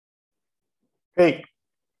Hey,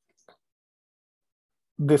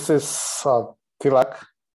 this is Tilak.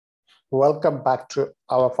 Welcome back to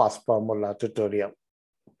our fast formula tutorial.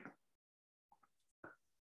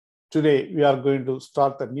 Today, we are going to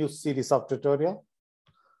start a new series of tutorial.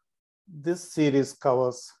 This series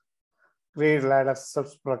covers grade ladder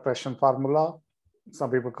steps progression formula.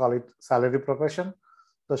 Some people call it salary progression.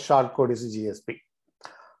 The short code is GSP.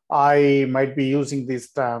 I might be using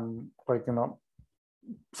this term,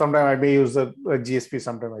 sometime I may use a GSP,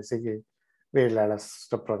 sometimes I say grade ladder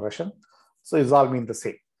step progression. So it's all mean the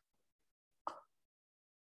same.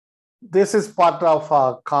 This is part of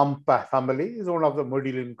a comp family, is one of the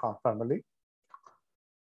module in comp family.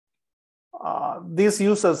 This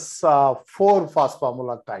uses 4 fast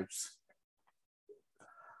formula types.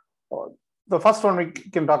 The first one we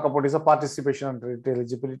can talk about is a participation and rate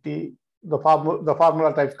eligibility. The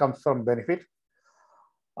formula type comes from benefit.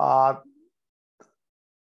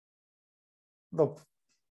 The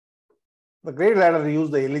grade ladder use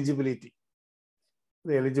the eligibility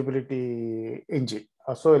engine,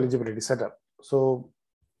 so eligibility setup. So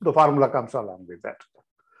the formula comes along with that.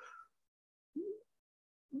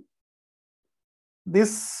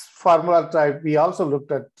 This formula type we also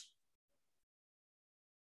looked at.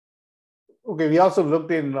 Okay, we also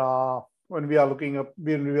looked in when we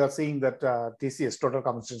are seeing that TCS, total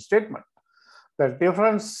compensation statement. The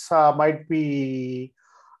difference might be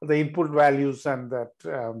the input values and that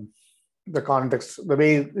the context, the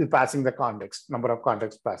way we're passing the context, number of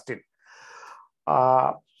contexts passed in.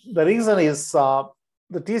 The reason is the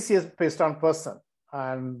TCS based on person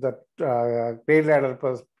and the grade ladder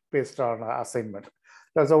based on assignment.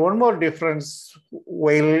 There's one more difference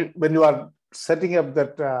when you are setting up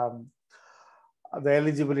that the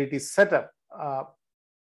eligibility setup.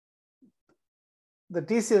 The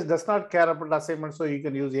TCS does not care about assignment, so you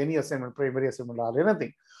can use any assignment, primary assignment or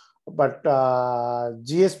anything. But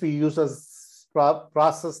GSP uses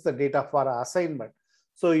process the data for assignment.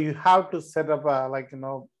 So you have to set up a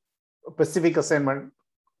specific assignment,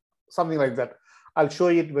 something like that. I'll show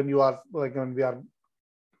it when you are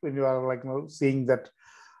seeing that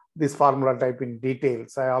this formula type in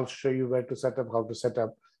details. I'll show you where to set up, how to set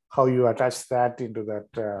up, how you attach that into that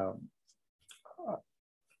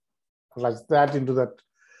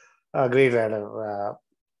grade ladder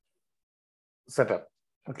setup.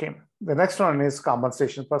 Okay. The next one is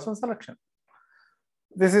compensation person selection.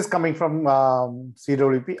 This is coming from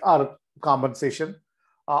CWP or compensation.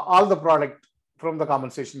 All the product from the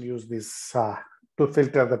compensation use this to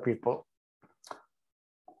filter the people.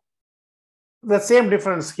 The same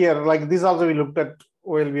difference here, like this also we looked at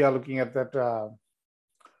while we are looking at that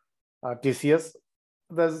TCS.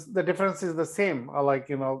 The difference is the same.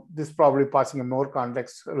 This probably passing a more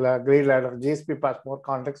context. Grade ladder GSP pass more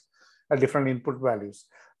context at different input values.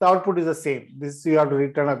 The output is the same. This you have to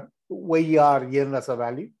return a YERN as a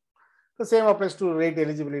value. The same applies to rate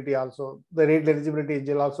eligibility also. The rate eligibility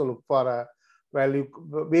engine also look for a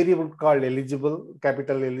variable called eligible,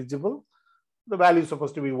 capital eligible. The value is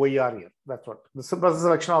supposed to be YERN. That's what. The person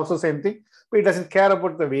selection also same thing, but it doesn't care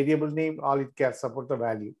about the variable name. All it cares about the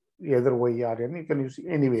value, either YERN. You can use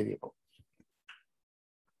any variable.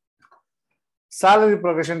 Salary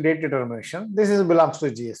progression date determination. This belongs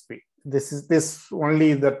to GSP. This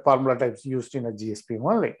only the formula types used in a GSP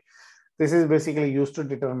only. This is basically used to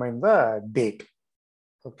determine the date.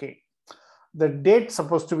 Okay. The date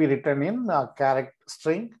supposed to be written in a character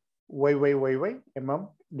string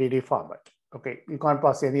DD format. Okay. You can't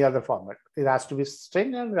pass any other format. It has to be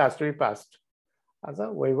string and it has to be passed as a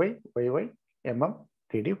DD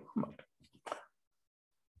format.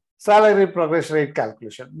 Salary progression rate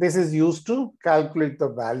calculation. This is used to calculate the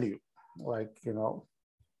value.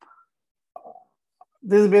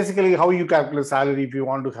 This is basically how you calculate salary. If you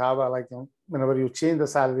want to have whenever you change the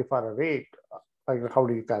salary for a rate, how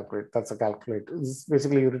do you calculate? That's a calculator. This is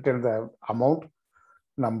basically you return the amount,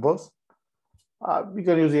 numbers. You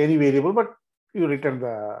can use any variable, but you return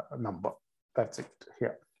the number. That's it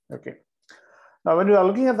here. Okay. Now, when you are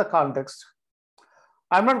looking at the context,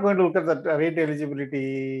 I'm not going to look at the rate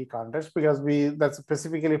eligibility context because that's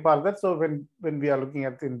specifically for that. So when we are looking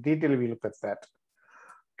at in detail, we look at that.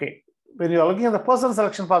 Okay. When you are looking at the person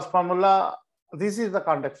selection fast formula, this is the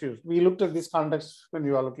context used. We looked at this context when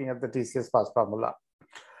you are looking at the TCS fast formula.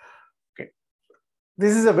 Okay.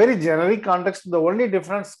 This is a very generic context. The only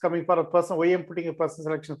difference coming for a person, why I'm putting a person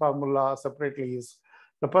selection formula separately is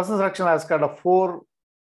the person selection has got a 4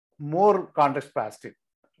 more context passed in.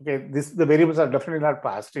 Okay, the variables are definitely not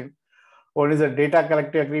passed in. One is a data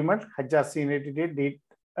collective agreement, HR seniority date,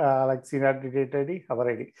 like seniority date ID, hour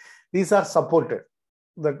ID. These are supported.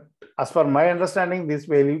 As per my understanding, these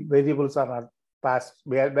variables are not passed,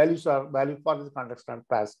 value for this context are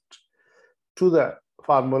passed to the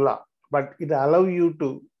formula, but it allows you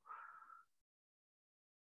to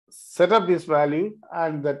set up this value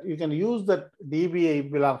and that you can use that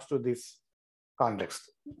DBA belongs to this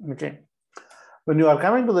context. Okay. When you are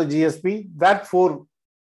coming to the GSP, that 4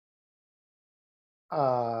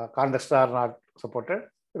 contexts are not supported.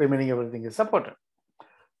 Remaining everything is supported.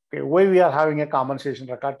 Okay. Why we are having a compensation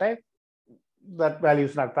record type? That value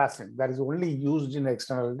is not passing. That is only used in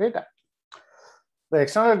external data. The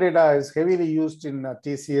external data is heavily used in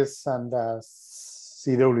TCS and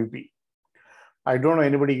CWP. I don't know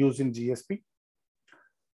anybody using GSP.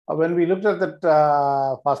 When we looked at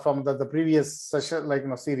that fast form, the previous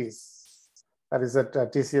session, series, that is that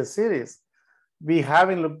TCS series, we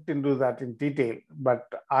haven't looked into that in detail, but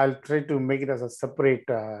I'll try to make it as a separate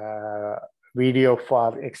video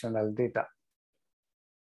for external data.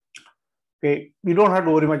 Okay, we don't have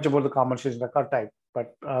to worry much about the compensation record type,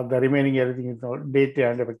 but the remaining everything is date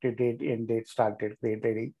and effective date, end date, start date, date,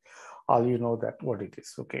 date, all you know that what it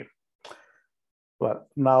is. Okay. Well,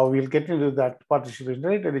 now we'll get into that participation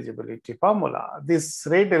rate eligibility formula. This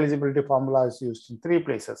rate eligibility formula is used in 3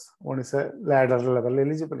 places. One is a ladder level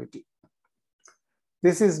eligibility.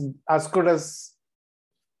 This is as good as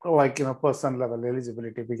person level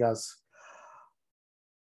eligibility, because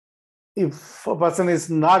if a person is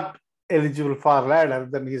not eligible for ladder,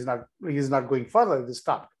 then he's not going further. They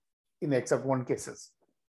stop in except 1 cases.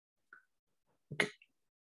 Okay.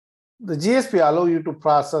 The GSP allow you to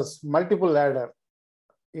process multiple ladder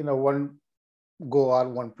in a one go or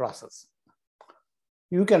one process.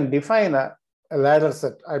 You can define a ladder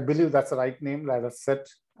set. I believe that's the right name, ladder set.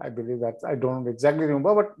 I believe that, I don't exactly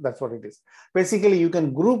remember, but that's what it is. Basically, you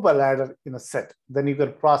can group a ladder in a set, then you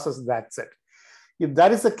can process that set. If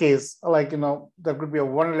that is the case, there could be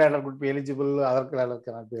one ladder could be eligible, other ladder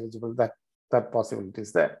cannot be eligible, that possibility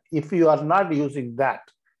is there. If you are not using that,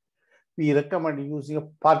 we recommend using a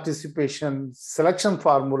participation selection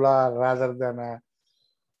formula rather than a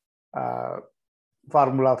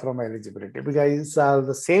formula from eligibility, because it's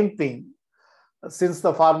the same thing. Since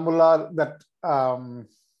the formula that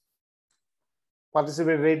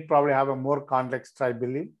participation rate probably have a more context, I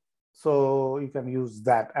believe. So you can use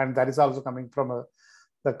that. And that is also coming from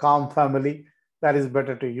the COM family. That is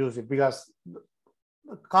better to use it, because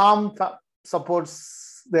COM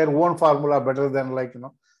supports their own formula better than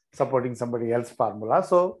supporting somebody else's formula.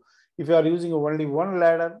 So if you are using only one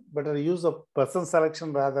ladder, better use a person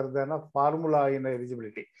selection rather than a formula in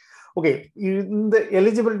eligibility. Okay, in the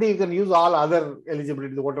eligibility, you can use all other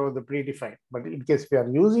eligibility, whatever the predefined. But in case we are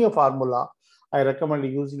using a formula, I recommend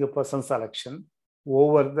using a person selection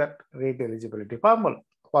over that rate eligibility formula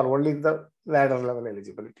for only the ladder level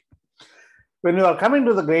eligibility. When you are coming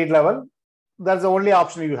to the grade level, that's the only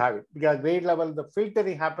option you have it, because grade level, the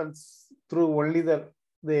filtering happens through only the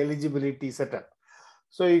eligibility setup.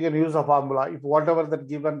 So you can use a formula. If whatever that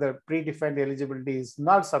given the predefined eligibility is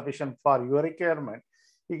not sufficient for your requirement,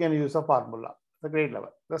 you can use a formula, the grade level.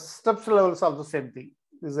 The steps level is also the same thing.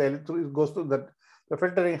 It goes to the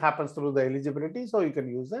filtering happens through the eligibility. So you can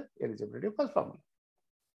use the eligibility first formula.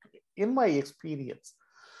 In my experience,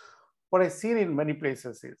 what I've seen in many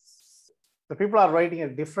places is the people are writing a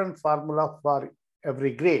different formula for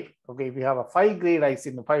every grade. Okay, if you have a 5 grade, I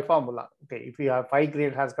see the 5 formula. Okay, if you have 5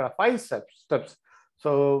 grade has got 5 steps.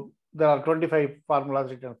 So there are 25 formulas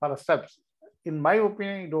written for steps. In my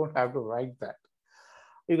opinion, you don't have to write that.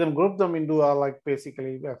 You can group them into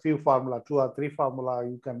basically a few formula, 2 or 3 formula.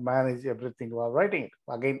 You can manage everything while writing it.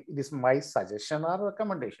 Again, it is my suggestion or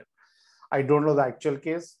recommendation. I don't know the actual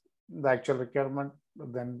case, the actual requirement.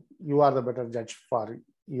 Then you are the better judge for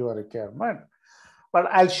your requirement. But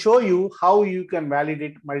I'll show you how you can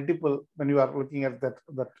validate multiple when you are looking at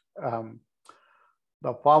the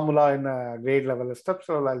formula in a grade level steps.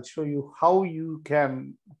 So I'll show you how you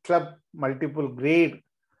can club multiple grade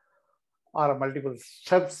or multiple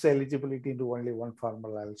steps eligibility into only one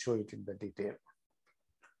formula. I'll show it in the detail.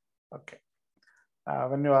 Okay.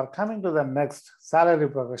 When you are coming to the next salary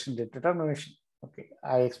progression date determination, okay,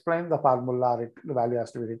 I explained the formula. The value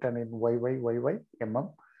has to be written in YY,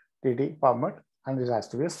 DD format, and this has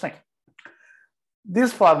to be a string.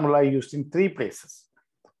 This formula is used in 3 places.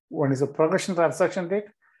 One is a progression transaction date,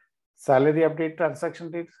 salary update transaction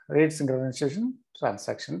date, rate synchronization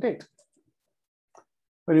transaction date.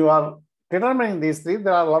 When you are determining these 3,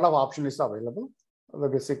 there are a lot of options available. They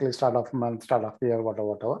basically start of month, start of year,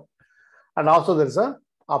 whatever. And also there is an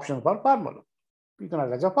option for formula. You can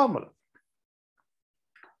attach a formula.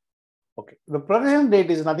 Okay, the progression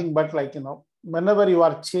date is nothing but whenever you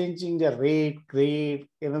are changing the rate, grade,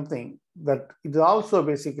 anything, that it also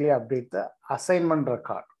basically update the assignment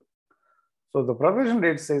record. So the preparation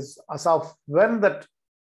date says as of when that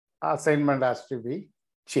assignment has to be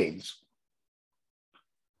changed.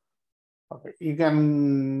 Okay, you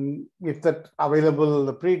can, if that available,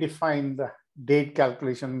 the predefined date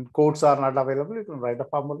calculation codes are not available, you can write a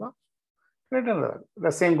formula.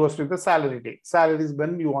 The same goes with the salary date. Salary is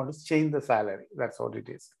when you want to change the salary. That's what it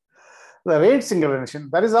is. The rate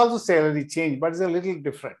synchronization, that is also salary change, but it's a little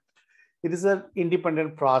different. It is an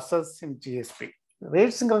independent process in GSP. Rate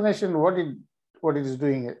synchronization, what it is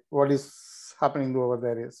doing, what is happening over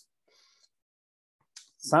there is,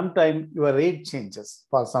 sometimes your rate changes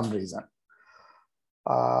for some reason.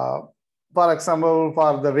 For example,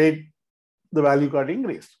 for the rate, the value got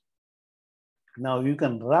increased. Now you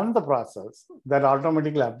can run the process that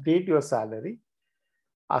automatically update your salary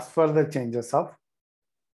as per the changes of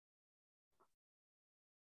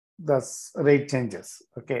the rate changes.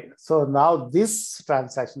 Okay, so now this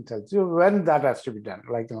transaction tells you when that has to be done.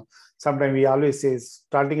 Like, sometimes we always say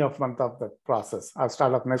starting of month of the process, or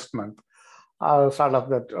start of next month, or start of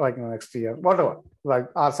that, like, next year, whatever. Like,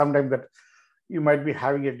 or sometimes that you might be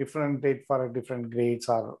having a different date for a different grades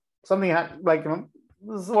or something like,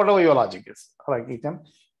 this is whatever your logic is. Like, you can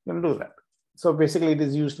do that. So basically, it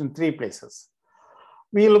is used in 3 places.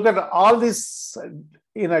 We look at all this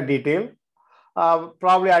in a detail.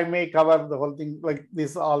 Probably I may cover the whole thing like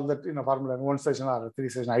this, all that in a formula in 1 session or 3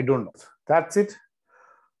 sessions. I don't know. That's it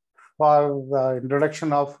for the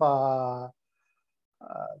introduction of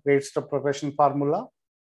rate step preparation formula.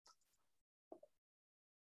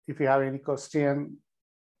 If you have any question,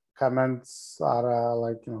 comments,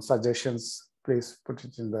 or suggestions, please put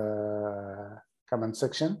it in the comment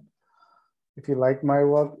section. If you like my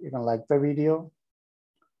work, you can like the video.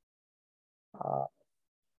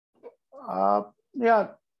 Yeah,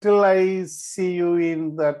 till I see you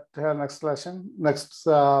in that next lesson, next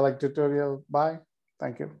tutorial. Bye.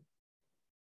 Thank you.